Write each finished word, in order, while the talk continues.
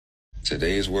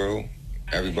Today's world,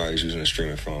 everybody's using a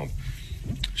streaming phone.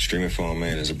 Streaming phone,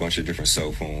 man, is a bunch of different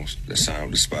cell phones that sign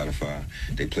up to Spotify.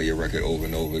 They play your record over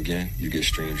and over again. You get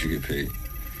streams, you get paid.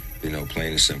 You know,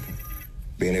 plain and simple.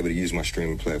 Being able to use my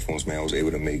streaming platforms, man, I was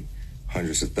able to make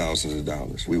hundreds of thousands of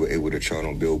dollars. We were able to chart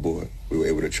on Billboard. We were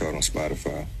able to chart on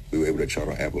Spotify. We were able to chart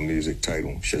on Apple Music,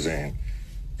 Tidal, Shazam.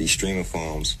 These streaming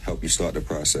farms help you start the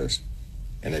process,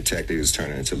 and their tactic is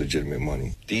turning into legitimate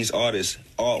money. These artists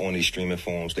are on these streaming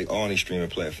forms. They are on these streaming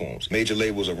platforms. Major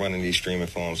labels are running these streaming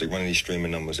forms. They're running these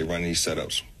streaming numbers. They're running these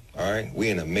setups. All right? We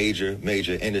in a major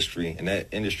industry, and that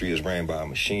industry is ran by a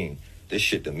machine. This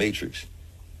shit the Matrix.